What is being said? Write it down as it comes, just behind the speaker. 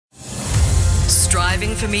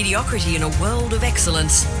Striving for mediocrity in a world of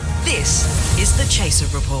excellence. This is the Chaser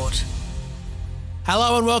Report.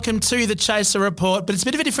 Hello and welcome to the Chaser Report, but it's a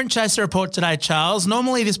bit of a different Chaser Report today, Charles.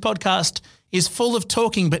 Normally this podcast is full of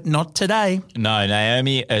talking, but not today. No,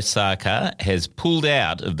 Naomi Osaka has pulled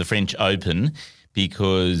out of the French Open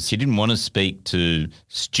because she didn't want to speak to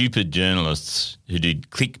stupid journalists who did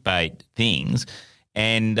clickbait things,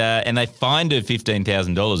 and they fined her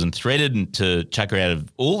 $15,000 and threatened to chuck her out of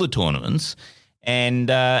all the tournaments, and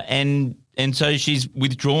so she's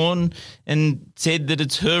withdrawn and said that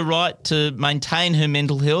it's her right to maintain her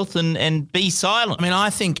mental health and be silent. I mean, I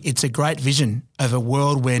think it's a great vision of a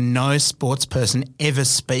world where no sports person ever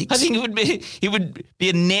speaks. I think it would be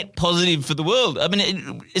a net positive for the world. I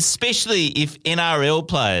mean, especially if NRL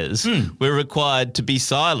players were required to be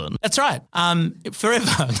silent. That's right.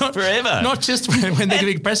 Forever. Forever. Not just when they're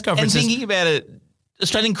giving press conferences. And thinking about it,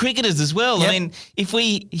 Australian cricketers as well. Yep. I mean, if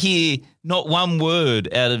we hear not one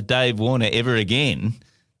word out of Dave Warner ever again,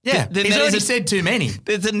 then he's already said too many.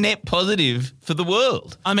 There's a net positive for the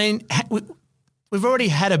world. I mean, we've already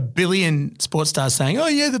had a billion sports stars saying, "Oh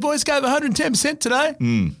yeah, the boys gave 110% today."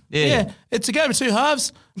 Yeah, it's a game of two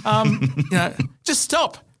halves. Just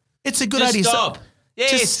stop. It's a good idea. Stop.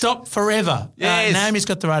 Yes. Just stop forever. Yes. Naomi's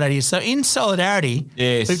got the right idea. So in solidarity,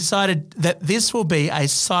 we've decided that this will be a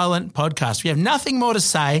silent podcast. We have nothing more to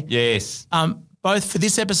say. Yes. Both for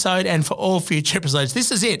this episode and for all future episodes. This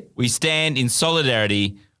is it. We stand in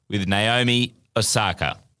solidarity with Naomi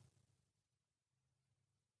Osaka.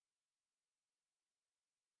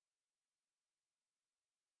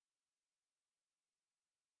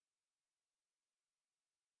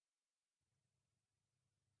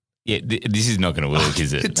 Yeah, this is not going to work,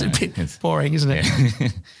 is it? It's a bit boring, isn't it?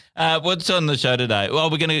 What's on the show today?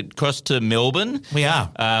 Well, we're going to cross to Melbourne. We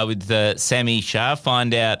are. With Sami, Shah,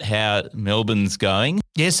 find out how Melbourne's going.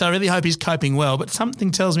 Yes, I really hope he's coping well, but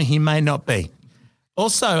something tells me he may not be.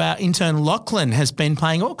 Also, our intern Lachlan has been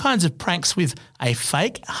playing all kinds of pranks with a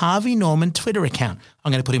fake Harvey Norman Twitter account.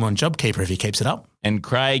 I'm going to put him on JobKeeper if he keeps it up. And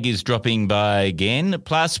Craig is dropping by again.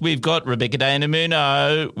 Plus, we've got Rebecca De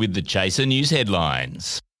Namuno with the Chaser News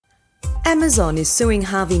headlines. Amazon is suing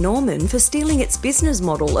Harvey Norman for stealing its business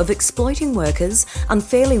model of exploiting workers,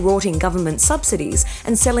 unfairly rorting government subsidies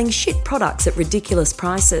and selling shit products at ridiculous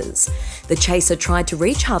prices. The Chaser tried to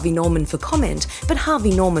reach Harvey Norman for comment, but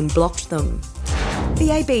Harvey Norman blocked them. The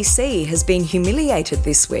ABC has been humiliated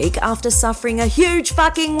this week after suffering a huge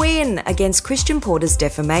fucking win against Christian Porter's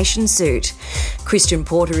defamation suit. Christian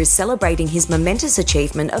Porter is celebrating his momentous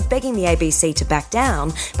achievement of begging the ABC to back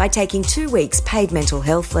down by taking 2 weeks paid mental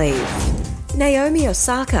health leave. Naomi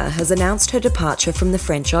Osaka has announced her departure from the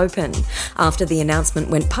French Open. After the announcement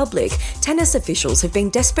went public, tennis officials have been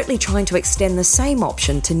desperately trying to extend the same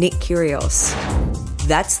option to Nick Kyrgios.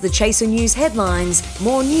 That's the Chaser News headlines.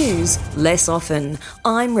 More news, less often.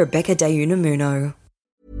 I'm Rebecca De Unamuno.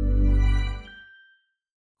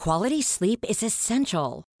 Quality sleep is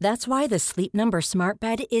essential. That's why the Sleep Number Smart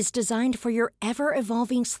Bed is designed for your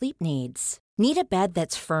ever-evolving sleep needs. Need a bed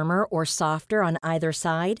that's firmer or softer on either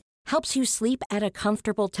side? Helps you sleep at a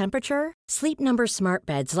comfortable temperature? Sleep Number Smart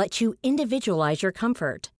Beds let you individualize your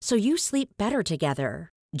comfort, so you sleep better together.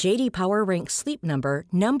 J.D. Power ranks Sleep Number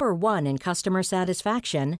number 1 in customer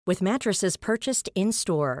satisfaction with mattresses purchased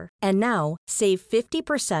in-store. And now, save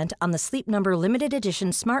 50% on the Sleep Number Limited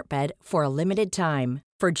Edition Smart Bed for a limited time.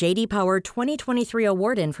 For J.D. Power 2023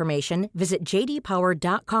 award information, visit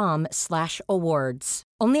jdpower.com/awards.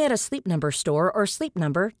 Only at a Sleep Number store or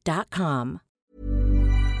sleepnumber.com.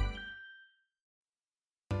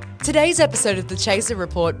 Today's episode of the Chaser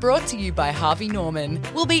Report brought to you by Harvey Norman.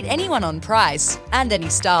 We'll beat anyone on price and any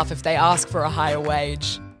staff if they ask for a higher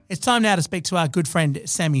wage. It's time now to speak to our good friend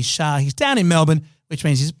Sami Shah. He's down in Melbourne, which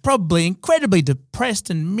means he's probably incredibly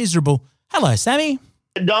depressed and miserable. Hello, Sami.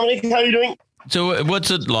 Dominic, how are you doing? So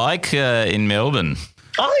what's it like in Melbourne?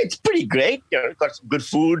 Oh, it's pretty great. Got some good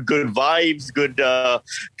food, good vibes, good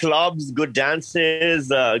clubs, good dances,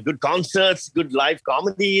 good concerts, good live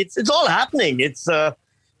comedy. It's all happening.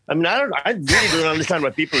 I really don't understand why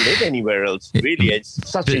people live anywhere else. Really, it's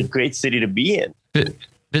such a great city to be in. But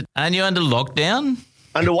aren't you under lockdown?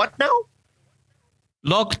 Under what now?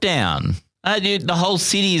 Lockdown. The whole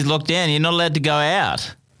city is locked down. You're not allowed to go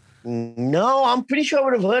out. No, I'm pretty sure I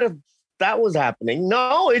would have heard of that was happening.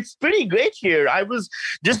 No, it's pretty great here. I was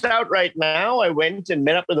just out right now. I went and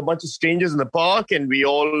met up with a bunch of strangers in the park, and we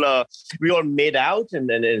all made out, and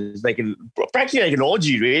then it was practically like an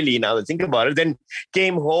orgy, really. Now that I think about it, then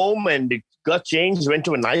came home and got changed, went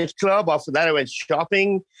to a nightclub. After that, I went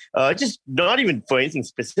shopping. Just not even for anything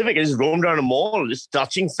specific. I just roamed around a mall, just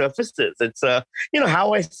touching surfaces. It's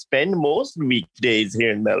how I spend most weekdays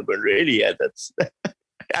here in Melbourne. Really, that's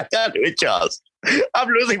I can't do it, Charles. I'm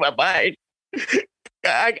losing my mind.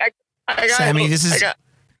 Sami,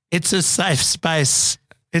 it's a safe space.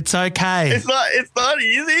 It's okay. It's not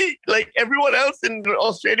easy. Like everyone else in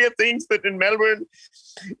Australia thinks that in Melbourne,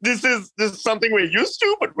 this is something we're used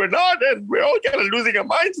to, but we're not, and we're all kind of losing our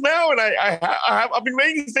minds now. And I've been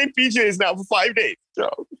wearing the same PJs now for 5 days. So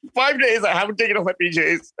 5 days I haven't taken off my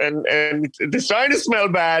PJs, and it's trying to smell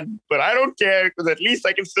bad, but I don't care because at least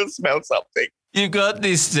I can still smell something. You got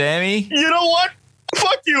this, Sammy. You know what?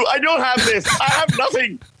 Fuck you. I don't have this. I have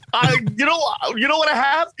nothing. You know what I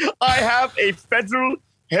have? I have a federal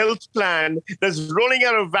health plan that's rolling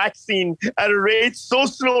out a vaccine at a rate so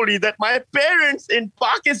slowly that my parents in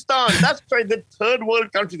Pakistan, that's right, the third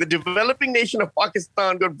world country, the developing nation of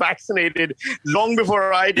Pakistan, got vaccinated long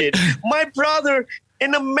before I did. My brother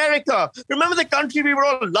in America, remember the country we were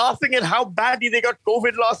all laughing at how badly they got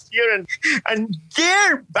COVID last year, and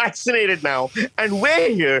they're vaccinated now. And we're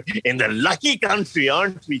here in the lucky country,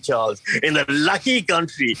 aren't we, Charles? In the lucky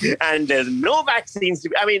country. And there's no vaccines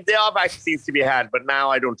there are vaccines to be had, but now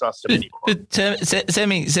I don't trust them anymore. But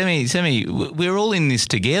Sammy, we're all in this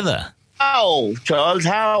together. How, Charles?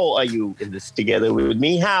 How are you in this together with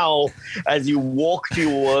me? How, as you walk to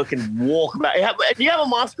your work and walk back? Do you have a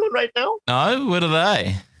mask on right now? No, what are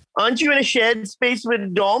they? Aren't you in a shared space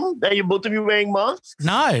with Dom? Are you both of you wearing masks?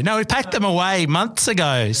 No, we packed them away months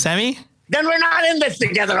ago, Sammy. Then we're not in this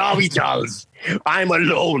together, are we, Charles? I'm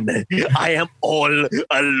alone. I am all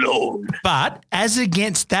alone. But as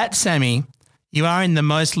against that, Sammy, you are in the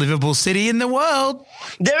most livable city in the world.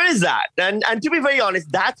 There is that. And to be very honest,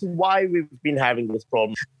 that's why we've been having this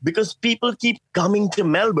problem. Because people keep coming to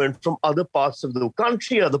Melbourne from other parts of the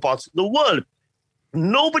country, other parts of the world.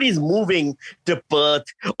 Nobody's moving to Perth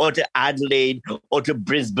or to Adelaide or to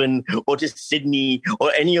Brisbane or to Sydney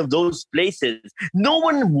or any of those places. No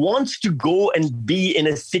one wants to go and be in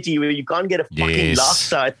a city where you can't get a fucking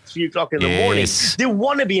laksa at 3 o'clock in the morning. They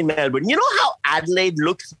want to be in Melbourne. You know how Adelaide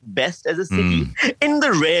looks best as a city? In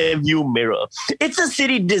the rear view mirror. It's a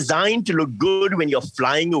city designed to look good when you're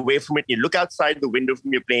flying away from it. You look outside the window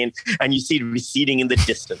from your plane and you see it receding in the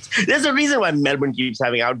distance. There's a reason why Melbourne keeps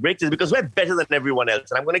having outbreaks, is because we're better than everyone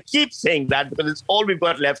else. And I'm going to keep saying that because it's all we've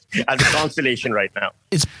got left as a constellation right now.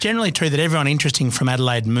 It's generally true that everyone interesting from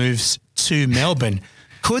Adelaide moves to Melbourne.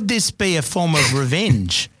 Could this be a form of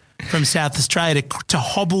revenge from South Australia to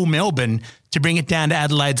hobble Melbourne to bring it down to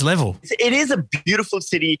Adelaide's level? It is a beautiful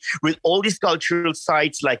city with all these cultural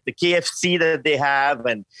sites like the KFC that they have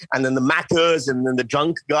and then the Maccas and then the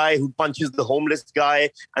drunk guy who punches the homeless guy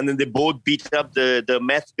and then they both beat up the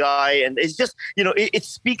meth guy. And it's just, it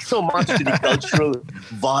speaks so much to the cultural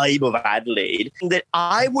vibe of Adelaide that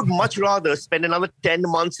I would much rather spend another 10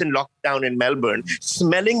 months in lockdown in Melbourne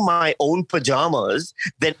smelling my own pajamas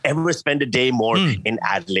than ever spend a day more in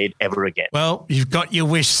Adelaide ever again. Well, you've got your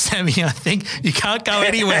wish, Sammy, I think. You can't go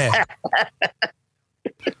anywhere.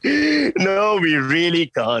 No, we really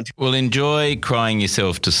can't. Well, enjoy crying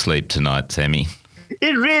yourself to sleep tonight, Sammy.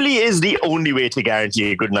 It really is the only way to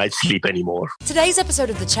guarantee a good night's sleep anymore. Today's episode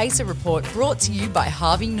of The Chaser Report brought to you by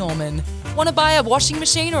Harvey Norman. Want to buy a washing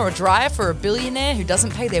machine or a dryer for a billionaire who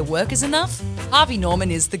doesn't pay their workers enough? Harvey Norman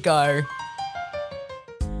is the go.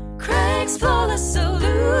 Craig's Flawless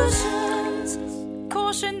Solutions.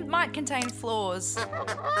 Caution, might contain flaws.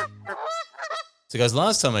 So, guys,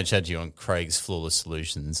 last time I chatted to you on Craig's Flawless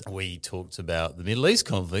Solutions, we talked about the Middle East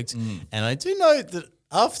conflict, and I do note that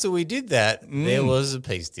after we did that, there was a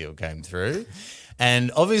peace deal came through,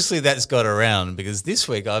 and obviously that's got around because this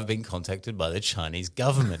week I've been contacted by the Chinese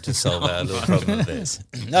government to solve our little problem of theirs.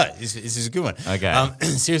 No, this is a good one. Okay.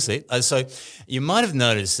 Seriously, so you might have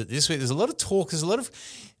noticed that this week there's a lot of talk, there's a lot of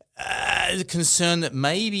concern that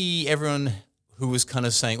maybe everyone who was kind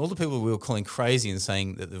of saying, all the people we were calling crazy and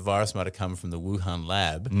saying that the virus might have come from the Wuhan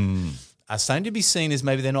lab are starting to be seen as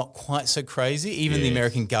maybe they're not quite so crazy. Even the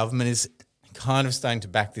American government is kind of starting to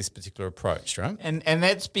back this particular approach, right? And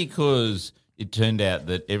that's because it turned out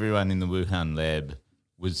that everyone in the Wuhan lab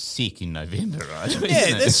was sick in November, right?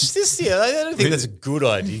 Yeah, that's just I don't think that's a good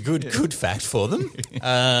idea, good fact for them.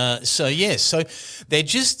 So they're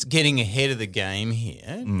just getting ahead of the game here,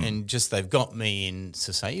 and just they've got me in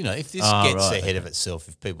to say, if this gets ahead of itself,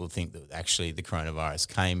 if people think that actually the coronavirus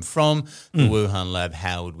came from the Wuhan lab,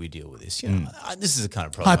 how would we deal with this? This is the kind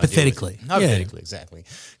of problem. Hypothetically, exactly.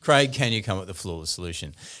 Craig, can you come up with a flawless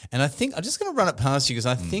solution? And I think I'm just going to run it past you because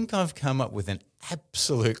I think I've come up with an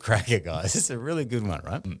absolute cracker, guys. It's a really good one,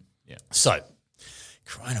 right? So,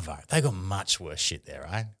 coronavirus, they got much worse shit there,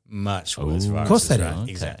 right? Much worse viruses. Of course they do. right?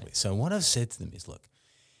 Okay. Exactly. So what I've said to them is, look,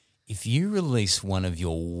 if you release one of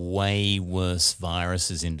your way worse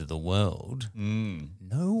viruses into the world,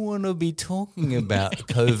 no one will be talking about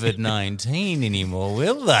COVID-19 anymore,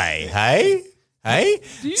 will they? Hey? Hey?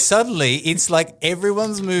 Suddenly, it's like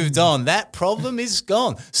everyone's moved on. That problem is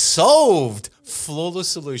gone. Solved. Flawless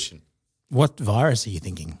solution. What virus are you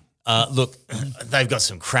thinking? Look, they've got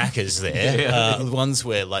some crackers there. Ones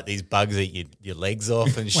where like these bugs eat your legs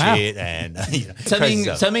off and Wow. shit, and crazy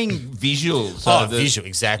stuff. Something visual. Visual,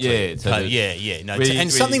 exactly. Yeah, so No, where you- and where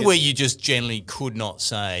something you where you just generally could not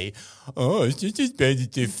say, "Oh, it's just as bad as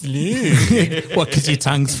the flu." What, because your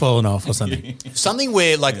tongue's fallen off or something? Something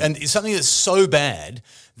where and it's something that's so bad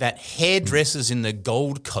that hairdressers in the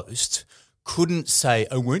Gold Coast couldn't say,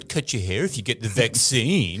 "I won't cut your hair if you get the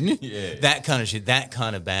vaccine." That kind of shit, that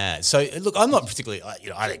kind of bad. So look, I'm not particularly,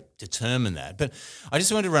 I don't determine that, but I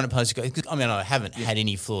just wanted to run it past you guys. I mean, I haven't had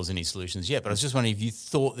any flaws, any solutions yet, but I was just wondering if you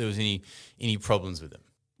thought there was any problems with them.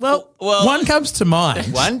 Well, one comes to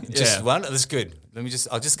mind. One, just one. That's good. I'm just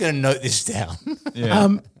going to note this down.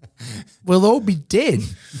 We'll all be dead.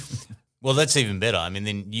 Well, that's even better. I mean,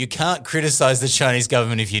 then you can't criticize the Chinese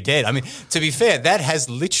government if you're dead. I mean, to be fair, that has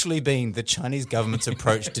literally been the Chinese government's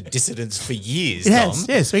approach to dissidents for years, It Tom. has,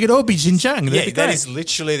 yes. We could all be Xinjiang. That'd Yeah, be that great. is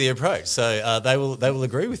literally the approach. So they will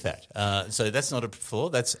agree with that. So that's not a flaw.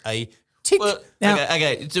 That's a tick. Well, Now-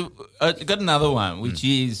 okay. So I got another one, which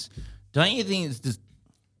is, don't you think it's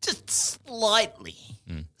just slightly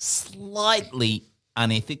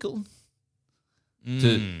unethical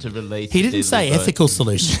to release? He didn't say ethical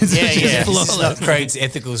solutions. yeah, which is yeah. flawless. This is not Craig's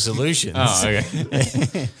ethical solutions. Oh,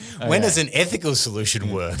 okay. When has an ethical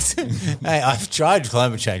solution worked? Hey, I've tried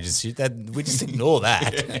climate change and shit. We just ignore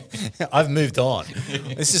that. I've moved on.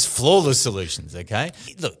 This is flawless solutions, okay?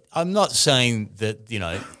 Look, I'm not saying that,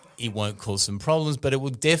 it won't cause some problems, but it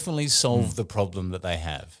will definitely solve the problem that they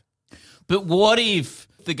have. But what if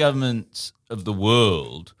the governments of the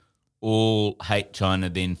world all hate China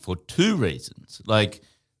then for two reasons? Like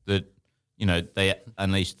that, they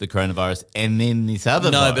unleashed the coronavirus and then this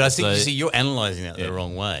other virus. No, but I think, So- you see, you're analysing that the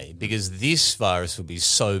wrong way, because this virus would be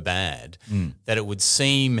so bad that it would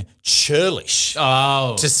seem churlish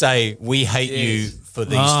to say we hate you for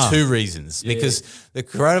these two reasons, because the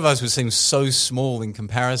coronavirus would seem so small in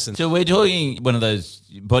comparison. So we're talking one of those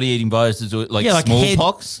body-eating viruses, or like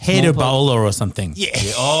smallpox? Head Ebola or something. Yeah,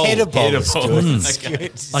 Oh, head Ebola is head good. Ebola. It's good.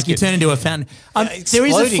 It's Like you good. turn into a fountain. There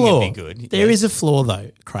is a exploding flaw. would be good. There Yeah. is a flaw, though,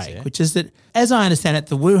 Craig, which is that, as I understand it,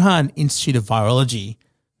 the Wuhan Institute of Virology,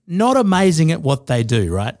 not amazing at what they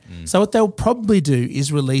do, right? So what they'll probably do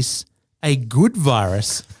is release a good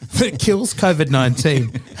virus that kills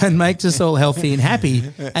COVID-19 and makes us all healthy and happy,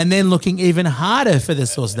 and then looking even harder for the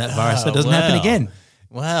source of that virus so it doesn't happen wow. again.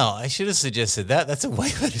 Wow, I should have suggested that. That's a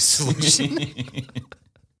way better solution.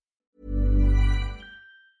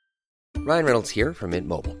 Ryan Reynolds here from Mint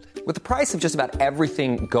Mobile. With the price of just about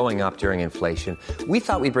everything going up during inflation, we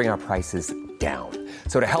thought we'd bring our prices down.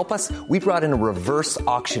 So to help us, we brought in a reverse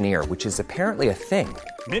auctioneer, which is apparently a thing.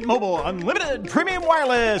 Mint Mobile Unlimited Premium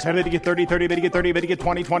Wireless. How to get 30, 30, bit to get 30, bit to get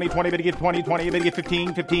 20, 20, 20, bit to get 20, 20, bit to get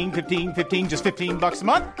 15, 15, 15, 15, just $15 a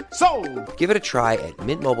month? Sold! Give it a try at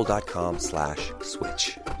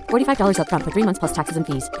mintmobile.com/switch. $45 up front for 3 months plus taxes and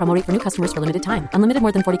fees. Promo rate for new customers for limited time. Unlimited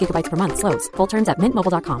more than 40 gigabytes per month. Slows full terms at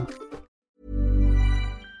mintmobile.com.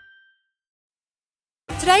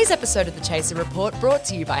 Today's episode of The Chaser Report brought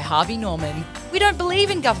to you by Harvey Norman. We don't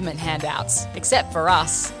believe in government handouts, except for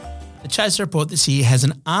us. The Chaser Report this year has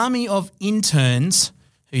an army of interns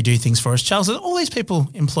who do things for us. Charles, are all these people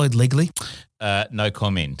employed legally? No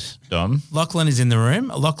comment, Dom. Lachlan is in the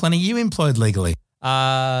room. Lachlan, are you employed legally?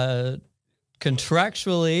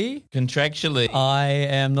 Contractually, I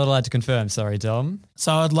am not allowed to confirm. Sorry, Dom.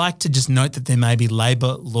 So I'd like to just note that there may be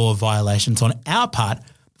labour law violations on our part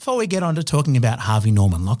before we get on to talking about Harvey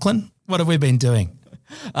Norman. Lachlan, what have we been doing?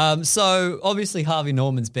 So obviously Harvey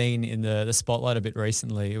Norman's been in the spotlight a bit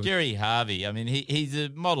recently. Jerry Harvey, I mean, he's a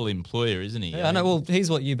model employer, isn't he? Yeah, I know. Well, he's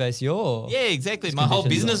what you base your exactly. My whole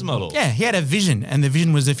conditions business on. model. Yeah, he had a vision, and the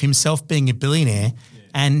vision was of himself being a billionaire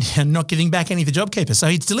and not giving back any of the JobKeeper. So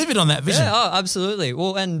he's delivered on that vision. Yeah, oh, absolutely.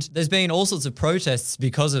 Well, and there's been all sorts of protests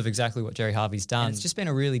because of exactly what Jerry Harvey's done. And it's just been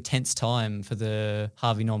a really tense time for the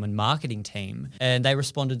Harvey Norman marketing team. And they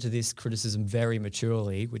responded to this criticism very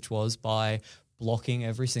maturely, which was by blocking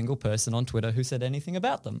every single person on Twitter who said anything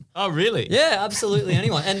about them. Oh, really? Yeah, absolutely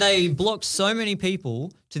anyone. And they blocked so many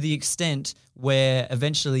people to the extent where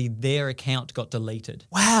eventually their account got deleted.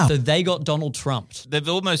 Wow. So they got Donald Trumped. They've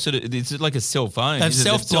almost it's like a cell phone. They've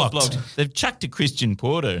isn't it? self-blocked. They've chucked a Christian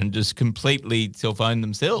Porter and just completely cell phoned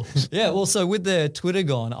themselves. Yeah, well, so with their Twitter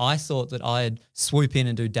gone, I thought that I'd swoop in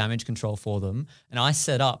and do damage control for them. And I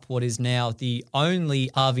set up what is now the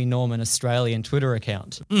only Harvey Norman Australian Twitter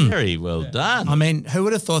account. Very well done. I mean, who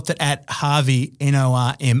would have thought that at Harvey,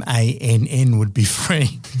 Normann would be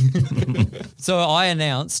free? So I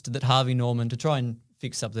announced that Harvey Norman, to try and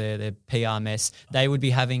fix up their PR mess, they would be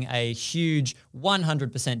having a huge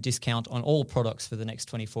 100% discount on all products for the next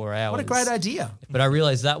 24 hours. What a great idea. But I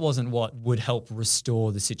realised that wasn't what would help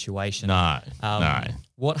restore the situation. No.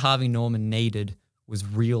 What Harvey Norman needed was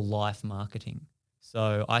real life marketing.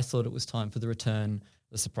 So I thought it was time for the return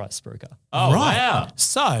of the surprise spruiker. Oh, right. wow.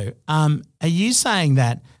 So are you saying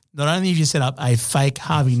that not only have you set up a fake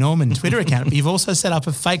Harvey Norman Twitter account, but you've also set up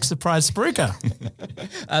a fake surprise spruiker?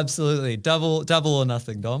 Absolutely. Double or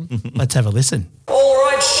nothing, Dom. Let's have a listen. All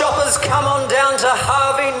right, shoppers, come on down to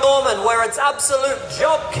Harvey Norman, where it's absolute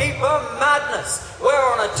JobKeeper madness. We're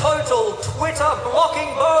on a total Twitter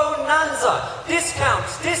blocking bonanza.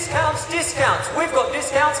 Discounts. We've got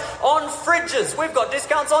discounts on fridges. We've got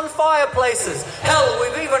discounts on fireplaces. Hell,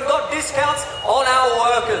 we've even got discounts on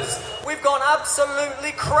our workers. We've gone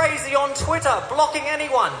absolutely crazy on Twitter, blocking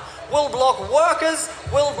anyone. We'll block workers,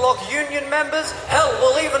 we'll block union members, hell,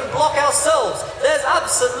 we'll even block ourselves. There's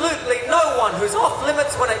absolutely no one who's off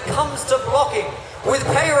limits when it comes to blocking. With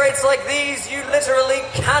pay rates like these, you literally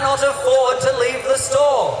cannot afford to leave the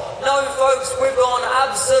store. No, folks, we've gone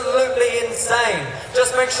absolutely insane.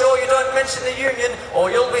 Just make sure you don't mention the union or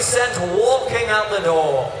you'll be sent walking out the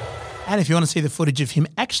door. And if you want to see the footage of him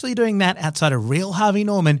actually doing that outside a real Harvey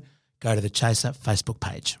Norman, go to the Chaser Facebook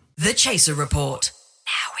page. The Chaser Report.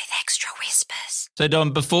 Now with extra whispers. So,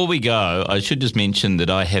 Dom, before we go, I should just mention that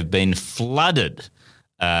I have been flooded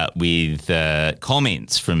with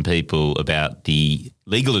comments from people about the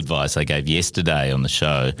legal advice I gave yesterday on the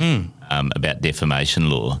show about defamation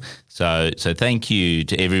law. So thank you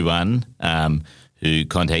to everyone who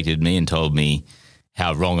contacted me and told me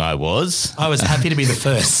how wrong I was. I was happy to be the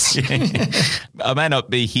first. I may not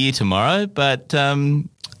be here tomorrow, but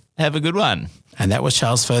have a good one. And that was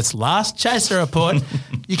Charles Firth's last Chaser Report.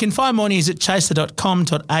 You can find more news at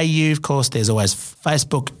chaser.com.au. Of course, there's always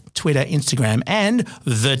Facebook, Twitter, Instagram, and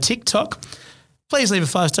the TikTok. Please leave a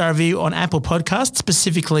 5-star review on Apple Podcasts,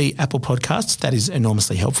 specifically Apple Podcasts. That is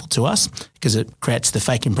enormously helpful to us because it creates the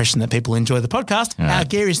fake impression that people enjoy the podcast. Right. Our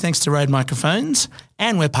gear is thanks to Rode Microphones,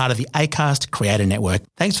 and we're part of the Acast Creator Network.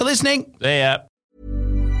 Thanks for listening. See ya.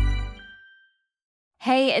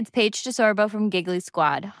 Hey, it's Paige DeSorbo from Giggly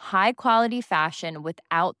Squad. High quality fashion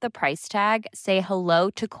without the price tag. Say hello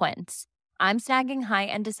to Quince. I'm snagging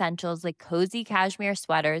high-end essentials like cozy cashmere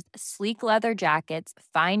sweaters, sleek leather jackets,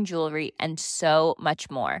 fine jewelry, and so much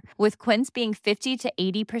more. With Quince being 50 to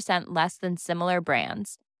 80% less than similar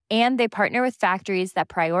brands. And they partner with factories that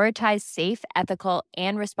prioritize safe, ethical,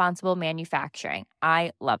 and responsible manufacturing.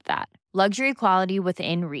 I love that. Luxury quality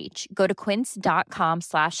within reach. Go to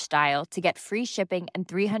quince.com/style to get free shipping and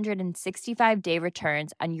 365-day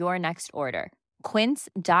returns on your next order.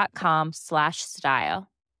 Quince.com/style.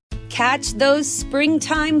 Catch those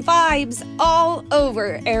springtime vibes all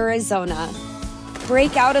over Arizona.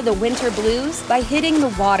 Break out of the winter blues by hitting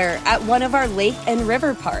the water at one of our lake and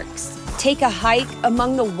river parks. Take a hike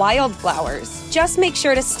among the wildflowers. Just make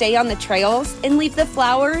sure to stay on the trails and leave the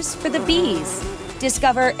flowers for the bees.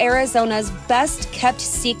 Discover Arizona's best-kept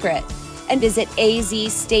secret and visit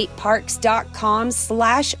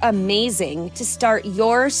azstateparks.com/amazing to start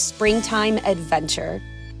your springtime adventure.